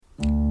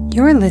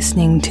You're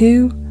listening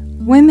to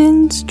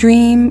Women's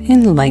Dream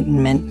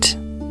Enlightenment,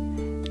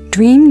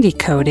 dream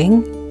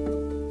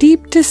decoding,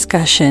 deep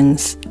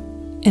discussions,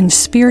 and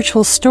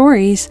spiritual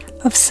stories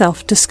of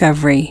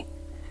self-discovery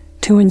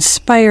to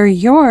inspire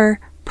your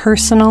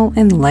personal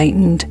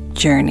enlightened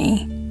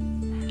journey.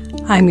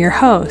 I'm your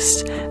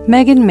host,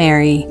 Megan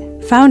Mary,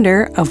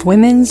 founder of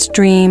Women's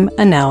Dream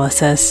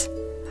Analysis.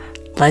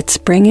 Let's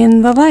bring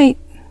in the light.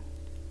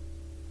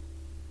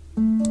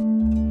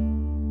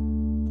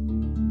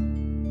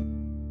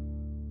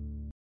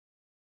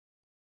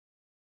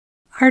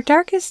 Our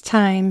darkest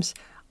times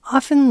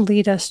often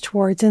lead us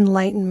towards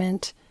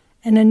enlightenment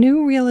and a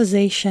new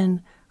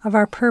realization of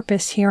our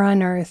purpose here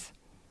on earth.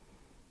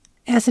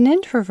 As an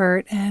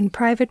introvert and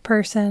private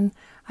person,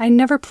 I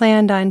never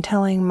planned on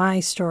telling my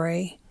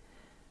story,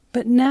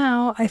 but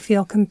now I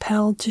feel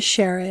compelled to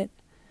share it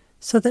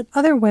so that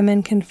other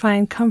women can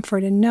find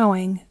comfort in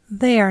knowing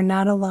they are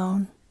not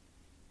alone.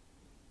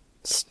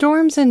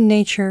 Storms in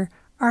nature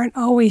aren't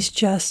always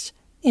just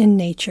in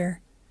nature.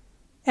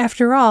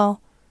 After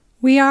all,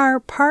 we are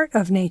part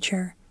of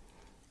nature,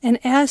 and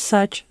as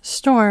such,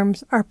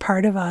 storms are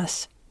part of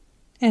us,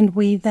 and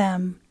we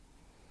them.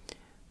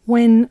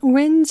 When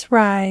winds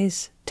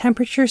rise,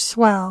 temperatures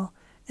swell,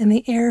 and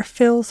the air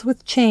fills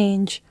with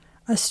change,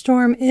 a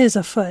storm is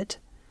afoot.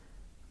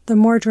 The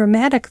more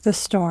dramatic the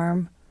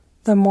storm,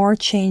 the more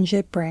change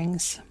it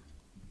brings.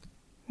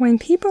 When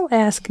people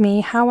ask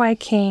me how I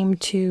came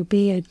to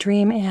be a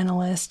dream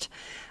analyst,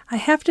 I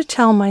have to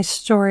tell my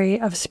story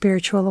of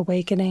spiritual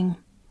awakening.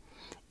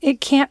 It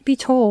can't be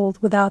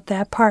told without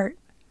that part.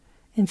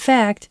 In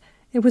fact,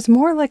 it was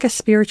more like a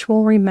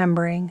spiritual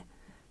remembering,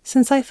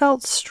 since I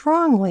felt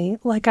strongly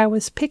like I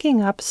was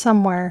picking up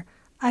somewhere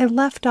I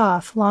left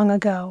off long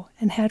ago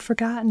and had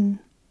forgotten.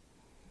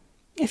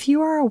 If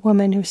you are a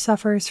woman who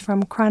suffers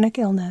from chronic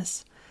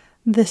illness,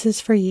 this is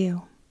for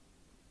you.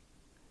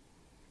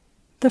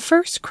 The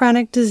first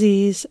chronic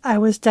disease I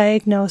was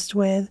diagnosed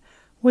with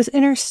was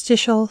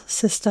interstitial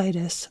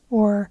cystitis,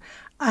 or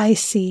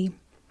IC.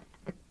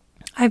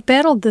 I've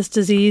battled this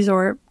disease,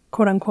 or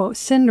quote-unquote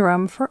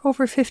syndrome, for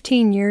over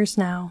 15 years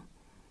now.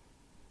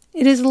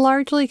 It is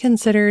largely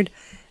considered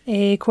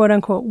a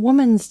quote-unquote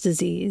woman's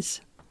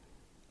disease.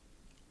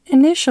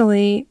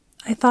 Initially,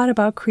 I thought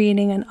about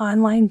creating an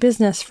online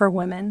business for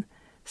women,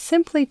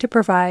 simply to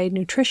provide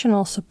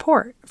nutritional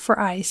support for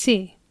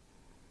IC.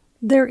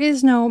 There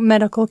is no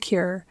medical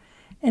cure,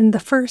 and the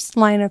first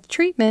line of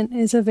treatment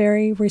is a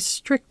very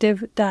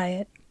restrictive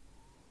diet.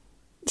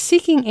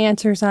 Seeking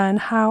answers on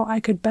how I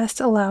could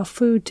best allow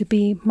food to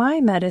be my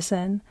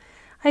medicine,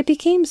 I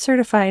became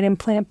certified in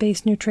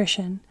plant-based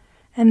nutrition,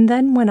 and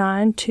then went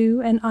on to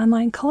an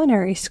online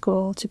culinary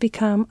school to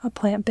become a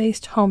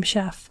plant-based home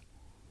chef.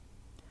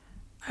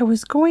 I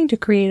was going to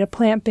create a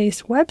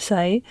plant-based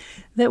website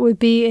that would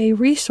be a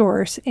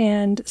resource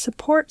and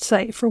support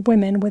site for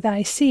women with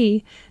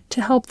IC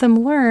to help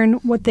them learn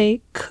what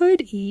they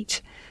could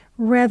eat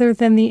rather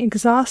than the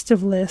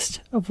exhaustive list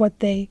of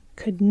what they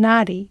could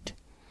not eat.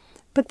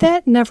 But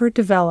that never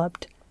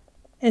developed,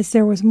 as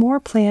there was more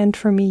planned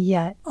for me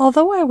yet.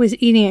 Although I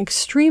was eating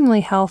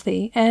extremely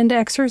healthy and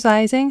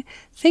exercising,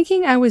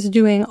 thinking I was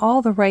doing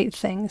all the right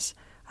things,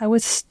 I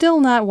was still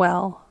not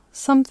well.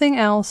 Something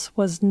else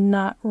was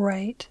not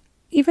right.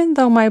 Even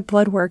though my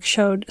blood work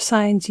showed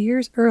signs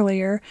years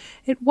earlier,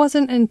 it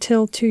wasn't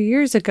until 2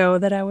 years ago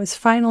that I was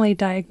finally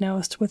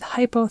diagnosed with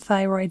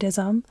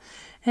hypothyroidism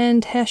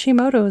and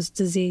Hashimoto's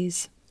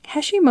disease.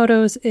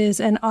 Hashimoto's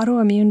is an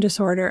autoimmune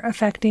disorder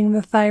affecting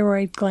the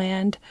thyroid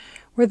gland,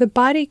 where the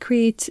body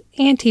creates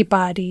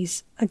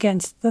antibodies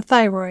against the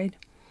thyroid,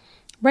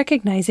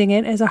 recognizing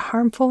it as a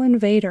harmful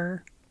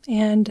invader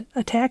and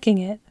attacking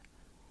it.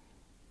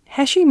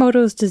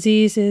 Hashimoto's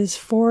disease is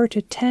 4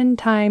 to 10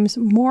 times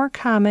more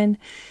common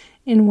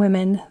in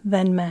women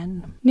than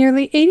men.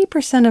 Nearly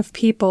 80% of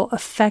people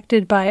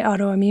affected by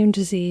autoimmune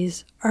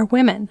disease are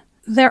women.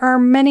 There are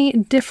many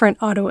different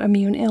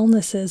autoimmune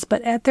illnesses,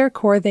 but at their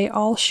core they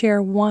all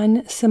share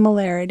one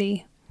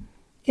similarity.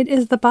 It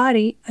is the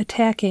body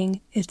attacking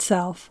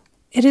itself.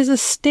 It is a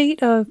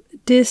state of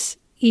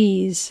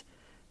dis-ease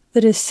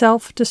that is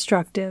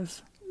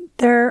self-destructive.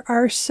 There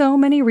are so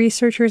many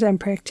researchers and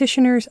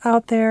practitioners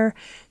out there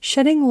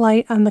shedding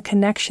light on the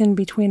connection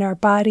between our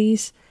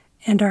bodies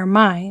and our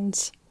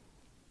minds.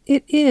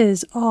 It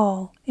is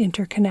all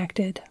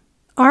interconnected.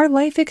 Our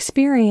life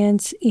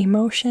experience,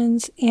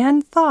 emotions,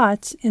 and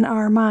thoughts in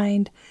our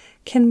mind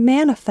can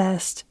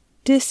manifest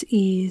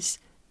dis-ease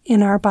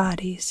in our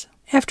bodies.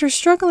 After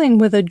struggling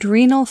with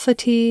adrenal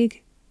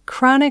fatigue,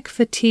 chronic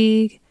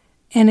fatigue,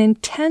 and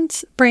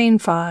intense brain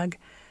fog,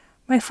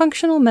 my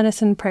functional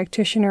medicine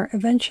practitioner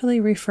eventually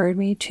referred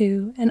me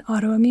to an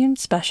autoimmune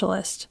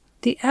specialist.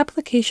 The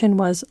application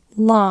was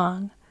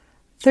long,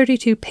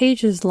 32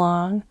 pages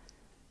long,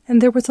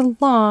 and there was a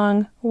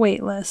long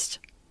wait list.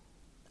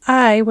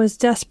 I was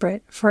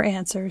desperate for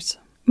answers.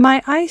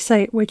 My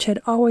eyesight, which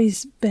had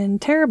always been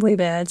terribly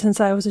bad since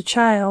I was a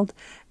child,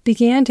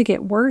 began to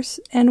get worse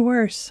and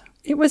worse.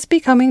 It was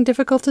becoming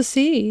difficult to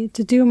see,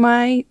 to do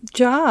my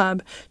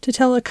job, to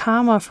tell a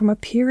comma from a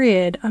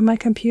period on my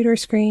computer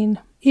screen.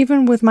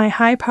 Even with my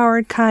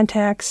high-powered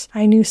contacts,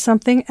 I knew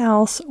something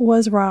else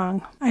was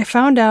wrong. I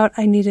found out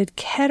I needed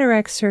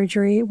cataract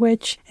surgery,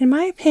 which, in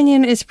my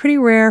opinion, is pretty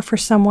rare for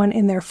someone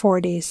in their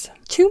 40s.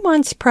 2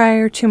 months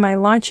prior to my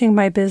launching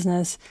my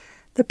business,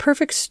 the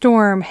perfect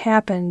storm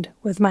happened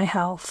with my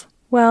health.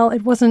 Well,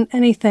 it wasn't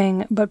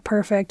anything but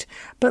perfect,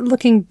 but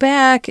looking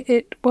back,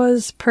 it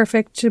was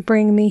perfect to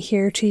bring me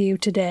here to you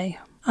today.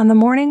 On the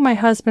morning my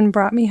husband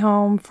brought me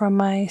home from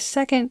my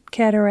second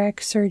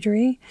cataract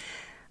surgery,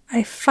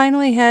 I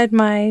finally had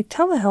my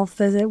telehealth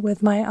visit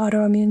with my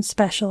autoimmune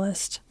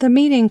specialist. The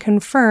meeting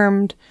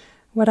confirmed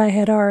what I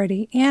had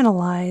already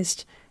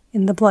analyzed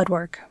in the blood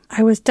work.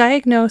 I was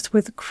diagnosed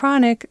with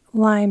chronic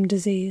Lyme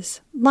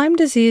disease. Lyme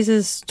disease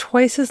is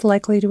twice as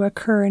likely to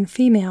occur in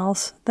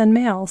females than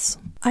males.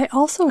 I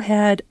also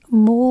had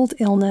mold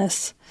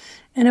illness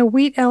and a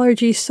wheat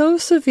allergy so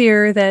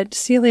severe that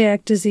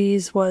celiac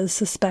disease was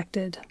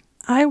suspected.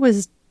 I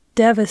was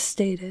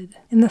devastated.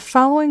 In the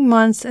following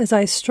months, as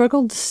I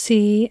struggled to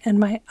see and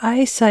my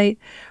eyesight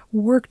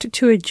worked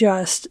to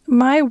adjust,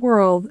 my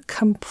world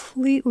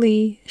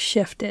completely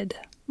shifted.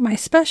 My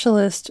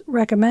specialist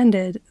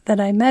recommended that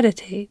I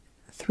meditate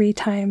 3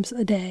 times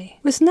a day.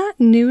 It was not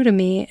new to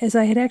me, as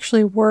I had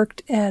actually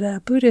worked at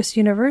a Buddhist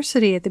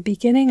university at the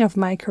beginning of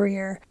my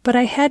career, but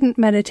I hadn't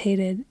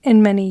meditated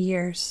in many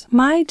years.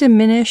 My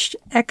diminished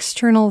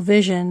external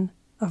vision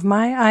of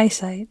my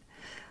eyesight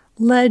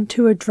led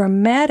to a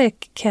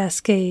dramatic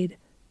cascade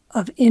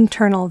of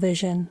internal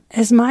vision.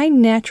 As my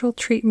natural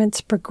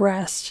treatments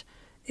progressed,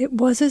 it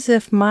was as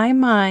if my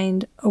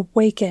mind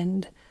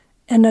awakened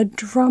and a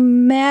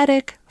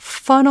dramatic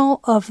funnel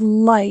of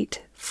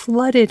light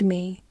flooded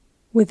me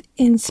with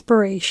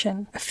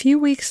inspiration. A few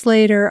weeks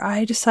later,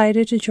 I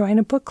decided to join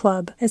a book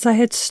club, as I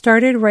had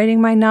started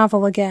writing my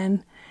novel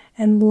again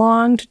and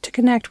longed to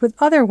connect with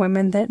other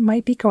women that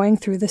might be going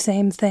through the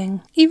same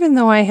thing. Even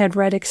though I had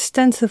read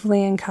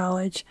extensively in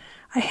college,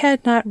 I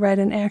had not read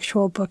an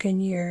actual book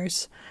in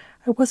years.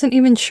 I wasn't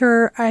even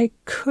sure I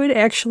could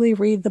actually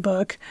read the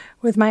book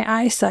with my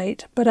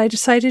eyesight, but I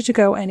decided to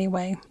go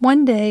anyway.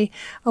 One day,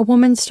 a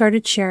woman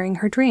started sharing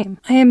her dream.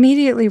 I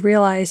immediately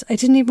realized I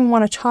didn't even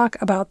want to talk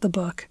about the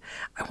book.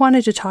 I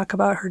wanted to talk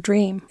about her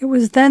dream. It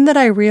was then that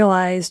I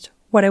realized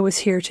what I was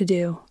here to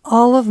do.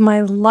 All of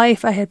my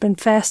life I had been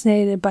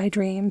fascinated by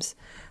dreams,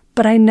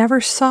 but I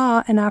never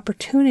saw an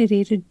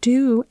opportunity to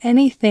do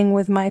anything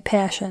with my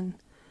passion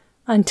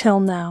until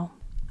now.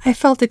 I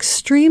felt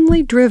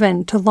extremely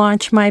driven to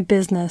launch my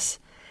business,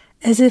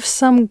 as if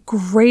some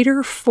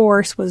greater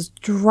force was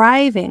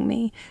driving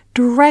me,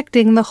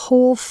 directing the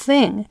whole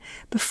thing,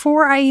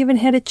 before I even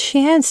had a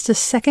chance to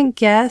second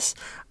guess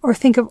or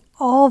think of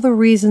all the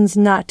reasons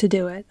not to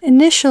do it.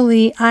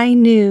 Initially, I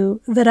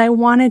knew that I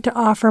wanted to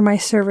offer my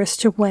service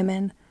to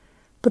women,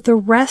 but the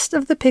rest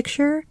of the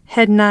picture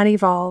had not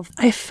evolved.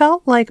 I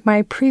felt like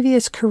my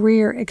previous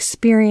career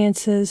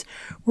experiences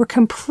were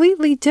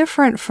completely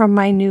different from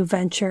my new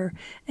venture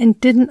and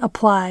didn't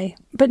apply.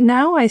 But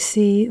now I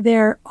see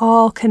they're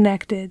all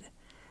connected.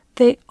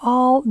 They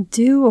all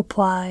do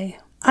apply.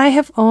 I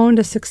have owned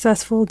a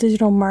successful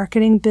digital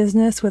marketing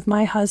business with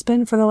my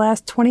husband for the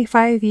last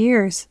 25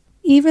 years.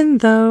 Even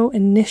though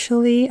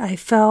initially I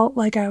felt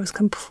like I was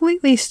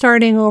completely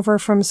starting over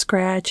from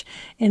scratch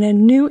in a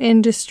new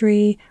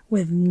industry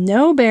with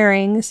no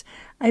bearings,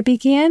 I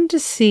began to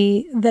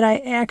see that I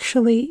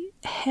actually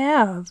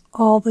have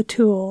all the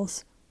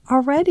tools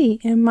already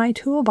in my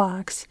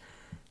toolbox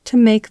to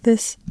make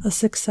this a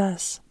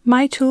success.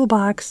 My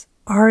toolbox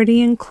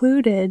already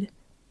included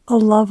a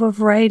love of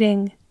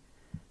writing,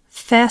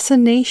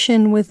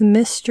 fascination with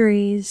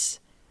mysteries,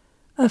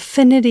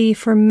 affinity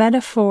for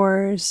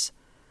metaphors,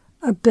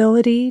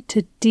 ability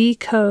to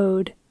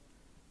decode,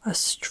 a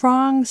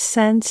strong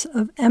sense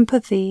of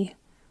empathy,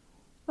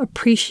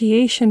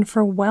 appreciation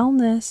for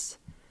wellness,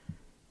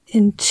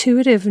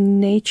 intuitive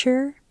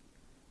nature,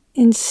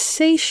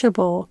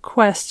 insatiable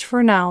quest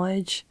for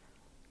knowledge,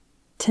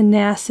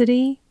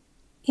 tenacity,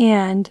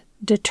 and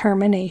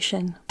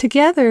determination.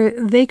 Together,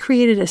 they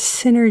created a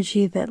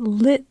synergy that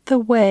lit the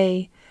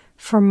way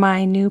for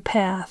my new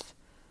path.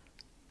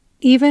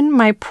 Even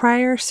my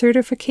prior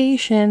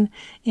certification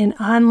in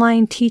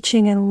online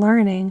teaching and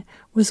learning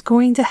was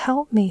going to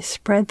help me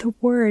spread the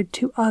word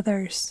to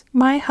others.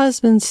 My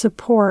husband's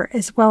support,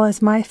 as well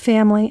as my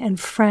family and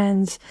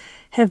friends,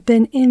 have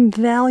been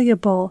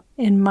invaluable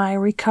in my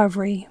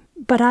recovery.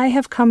 But I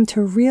have come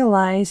to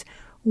realize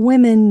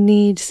women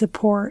need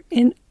support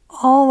in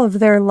all of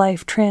their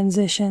life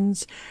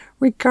transitions,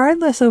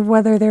 regardless of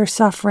whether they're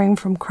suffering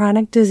from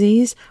chronic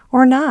disease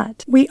or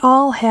not. We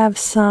all have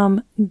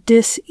some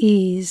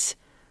dis-ease,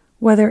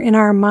 whether in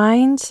our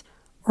minds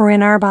or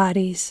in our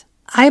bodies.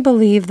 I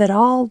believe that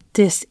all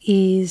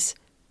dis-ease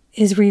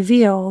is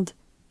revealed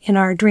in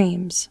our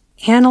dreams.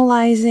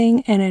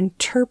 Analyzing and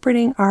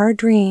interpreting our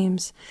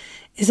dreams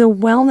is a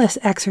wellness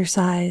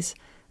exercise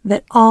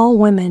that all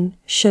women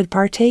should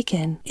partake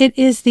in. It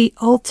is the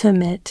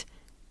ultimate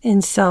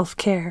in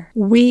self-care.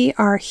 We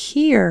are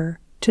here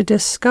to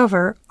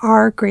discover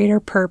our greater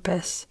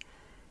purpose,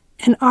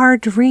 and our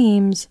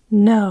dreams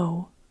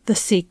know the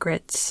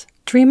secrets.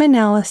 Dream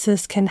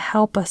analysis can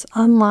help us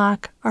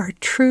unlock our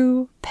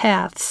true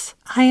paths.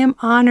 I am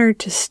honored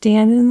to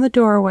stand in the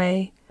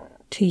doorway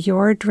to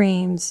your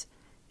dreams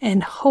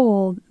and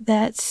hold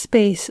that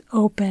space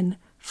open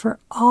for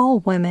all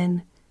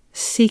women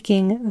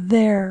seeking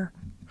their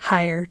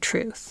higher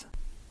truth.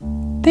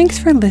 Thanks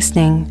for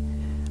listening.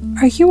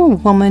 Are you a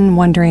woman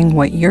wondering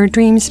what your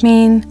dreams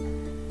mean?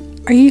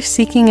 Are you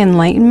seeking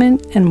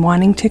enlightenment and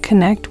wanting to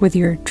connect with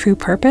your true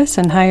purpose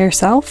and higher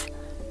self?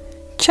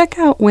 Check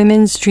out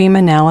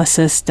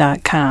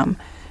womensdreamanalysis.com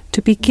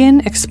to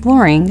begin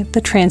exploring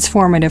the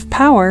transformative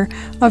power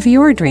of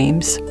your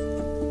dreams.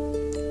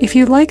 If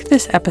you like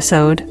this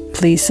episode,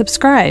 please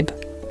subscribe.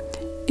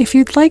 If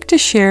you'd like to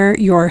share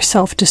your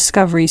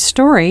self-discovery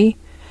story,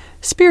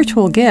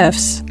 spiritual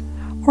gifts,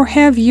 or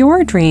have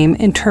your dream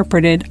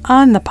interpreted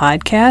on the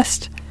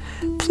podcast,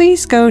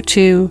 please go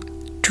to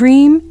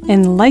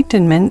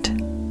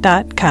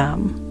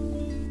dreamenlightenment.com.